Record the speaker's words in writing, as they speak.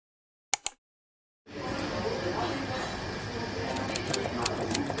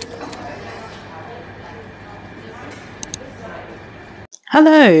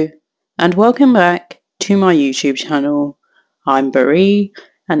Hello and welcome back to my YouTube channel. I'm byeeeee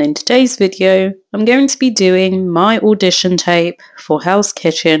and in today's video I'm going to be doing my audition tape for Hell's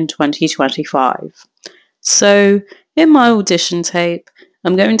Kitchen 2025. So in my audition tape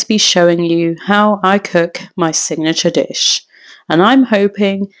I'm going to be showing you how I cook my signature dish, and I'm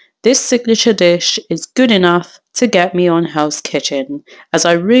hoping this signature dish is good enough to get me on Hell's Kitchen, as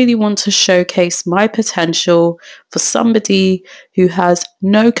I really want to showcase my potential for somebody who has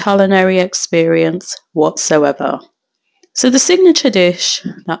no culinary experience whatsoever. So the signature dish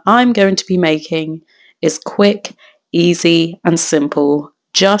that I'm going to be making is quick, easy and simple,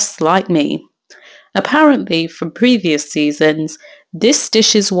 just like me. Apparently from previous seasons, this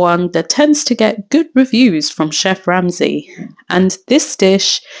dish is one that tends to get good reviews from Chef Ramsay, and this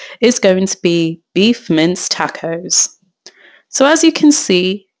dish is going to be beef mince tacos. So as you can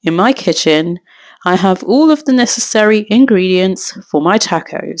see in my kitchen, I have all of the necessary ingredients for my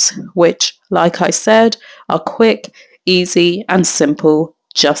tacos, which, like I said, are quick, easy and simple,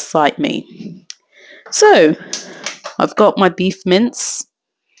 just like me. So I've got my beef mince,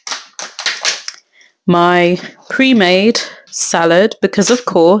 my pre-made salad, because of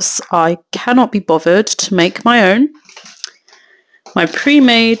course I cannot be bothered to make my own, my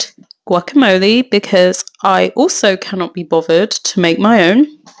pre-made guacamole, because I also cannot be bothered to make my own.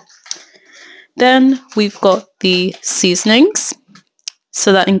 Then we've got the seasonings,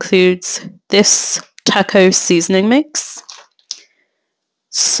 so that includes this taco seasoning mix,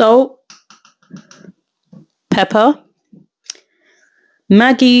 salt, pepper,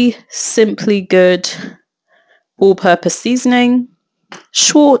 Maggi Simply Good all-purpose seasoning,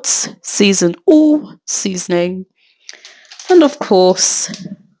 Schwartz Season All seasoning, and of course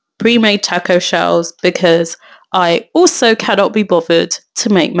pre-made taco shells, because I also cannot be bothered to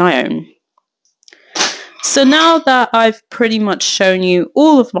make my own. So now that I've pretty much shown you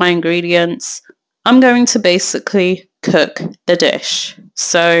all of my ingredients, I'm going to basically cook the dish.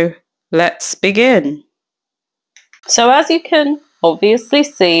 So let's begin. So as you can obviously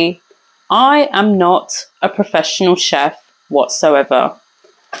see, I am not a professional chef whatsoever.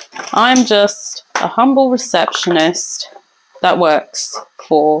 I'm just a humble receptionist that works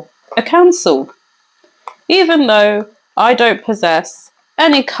for a council. Even though I don't possess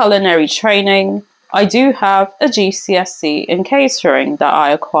any culinary training, I do have a GCSE in catering that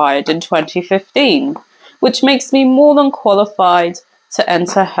I acquired in 2015, which makes me more than qualified to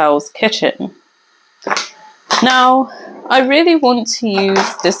enter Hell's Kitchen. Now, I really want to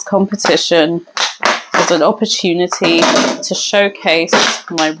use this competition as an opportunity to showcase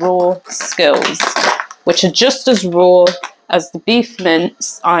my raw skills, which are just as raw as the beef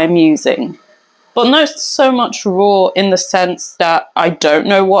mince I'm using. But not so much raw in the sense that I don't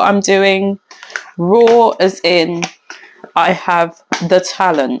know what I'm doing. Raw as in I have the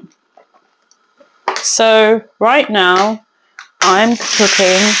talent. So right now I'm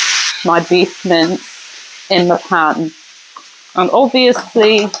cooking my beef mince in the pan. And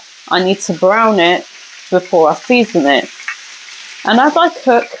obviously I need to brown it before I season it. And as I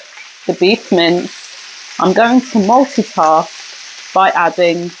cook the beef mince, I'm going to multitask by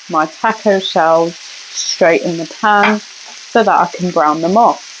adding my taco shells straight in the pan so that I can brown them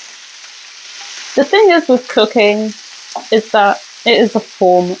off. The thing is with cooking is that it is a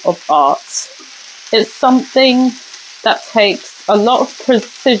form of art. It's something that takes a lot of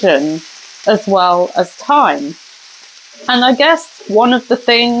precision as well as time. And I guess one of the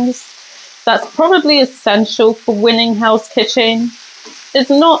things that's probably essential for winning Hell's Kitchen is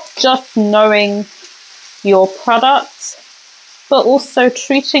not just knowing your product, but also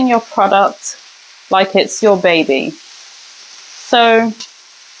treating your product like it's your baby. So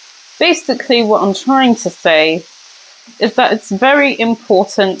basically what I'm trying to say is that it's very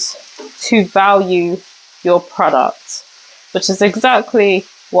important to value your product, which is exactly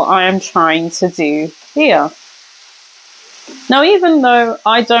what I am trying to do here. Now, even though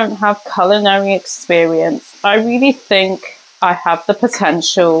I don't have culinary experience, I really think I have the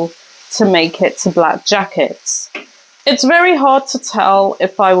potential to make it to Black Jackets. It's very hard to tell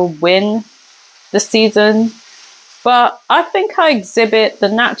if I will win the season, but I think I exhibit the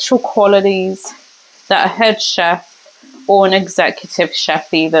natural qualities that a head chef or an executive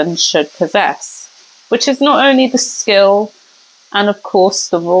chef even should possess, which is not only the skill and of course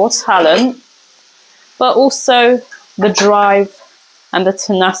the raw talent, but also the drive and the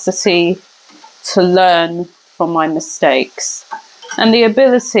tenacity to learn from my mistakes and the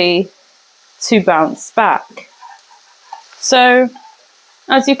ability to bounce back. So,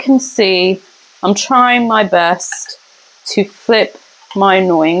 as you can see, I'm trying my best to flip my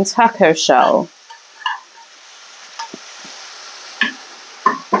annoying taco shell.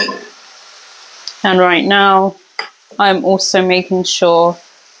 And right now, I'm also making sure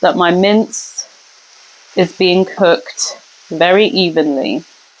that my mince is being cooked very evenly.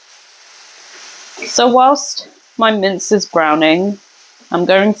 So whilst my mince is browning, I'm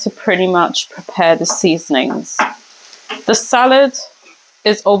going to pretty much prepare the seasonings. The salad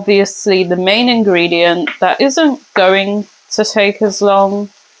is obviously the main ingredient that isn't going to take as long,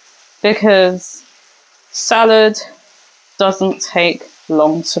 because salad doesn't take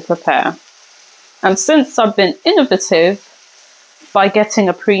long to prepare. And since I've been innovative by getting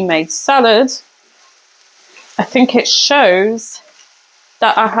a pre-made salad, I think it shows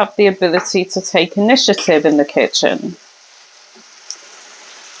that I have the ability to take initiative in the kitchen.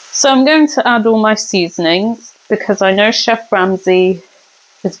 So I'm going to add all my seasonings because I know Chef Ramsay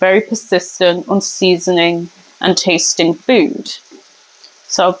is very persistent on seasoning and tasting food.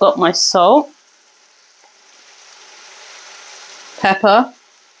 So I've got my salt, pepper,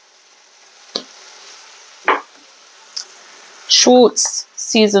 Schwartz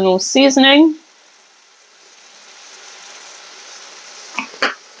seasonal seasoning,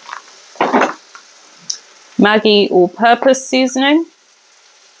 Maggi all-purpose seasoning,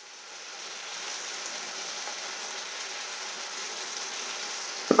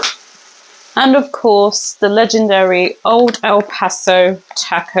 and of course the legendary Old El Paso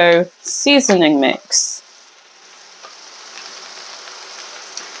taco seasoning mix.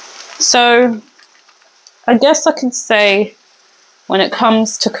 So I guess I could say when it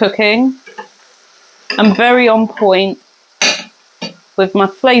comes to cooking, I'm very on point with my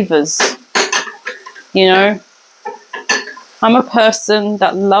flavors. You know, I'm a person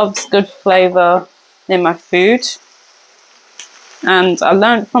that loves good flavor in my food, and I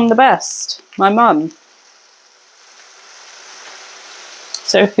learned from the best, my mum.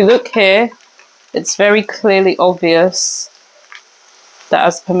 So if you look here, it's very clearly obvious that,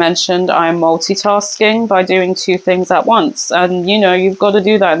 as per mentioned, I am multitasking by doing two things at once. And you know, you've got to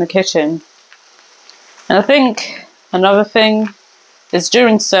do that in the kitchen. And I think another thing is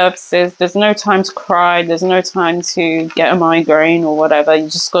during services, there's no time to cry, there's no time to get a migraine or whatever. You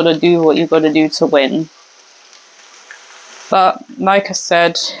just got to do what you've got to do to win. But like I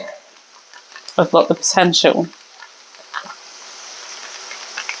said, I've got the potential.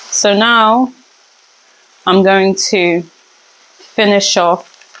 So now I'm going to finish off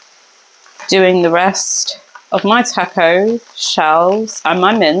doing the rest of my taco shells and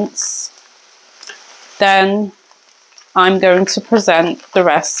my mince. Then I'm going to present the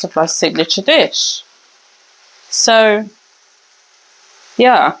rest of my signature dish. So,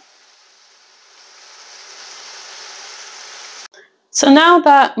 yeah. So now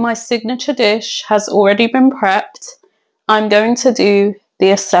that my signature dish has already been prepped, I'm going to do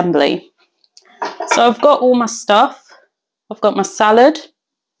the assembly. So I've got all my stuff. I've got my salad,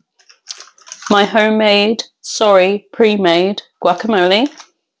 my pre-made guacamole,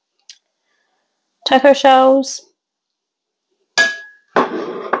 taco shells,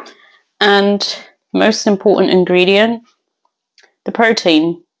 and most important ingredient, the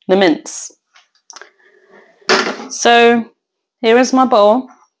protein, the mince. So here is my bowl.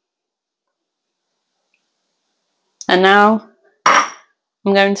 And now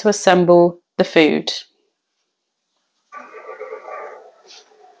I'm going to assemble the food.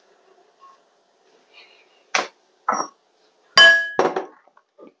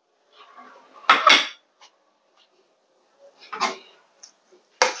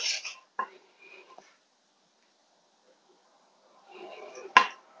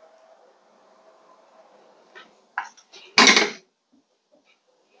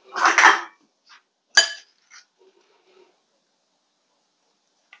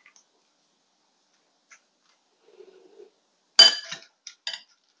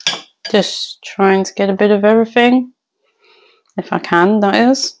 Just trying to get a bit of everything, if I can, that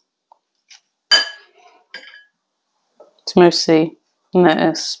is. It's mostly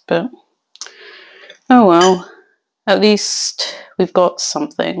lettuce, but oh well, at least we've got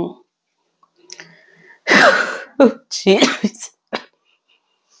something. Oh jeez.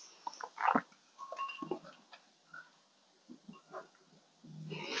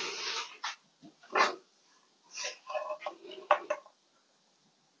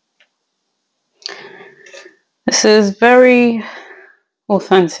 This is very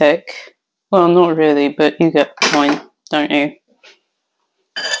authentic. Well, not really, but you get the point, don't you?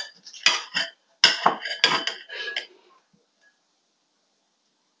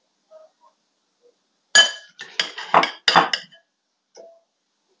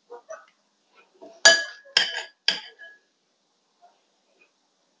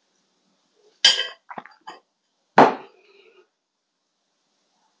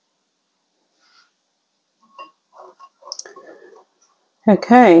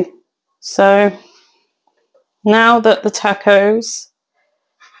 Okay, so now that the tacos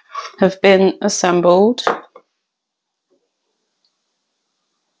have been assembled,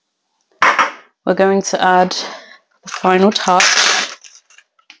 we're going to add the final touch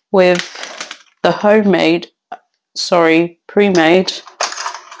with the pre-made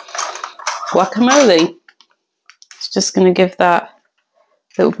guacamole. It's just going to give that a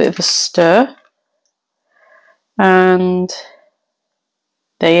little bit of a stir, and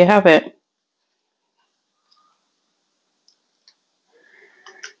there you have it.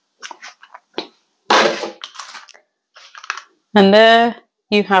 And there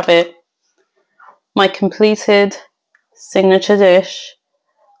you have it, my completed signature dish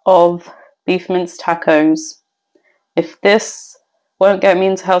of beef mince tacos. If this won't get me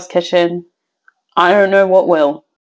into Hell's Kitchen, I don't know what will.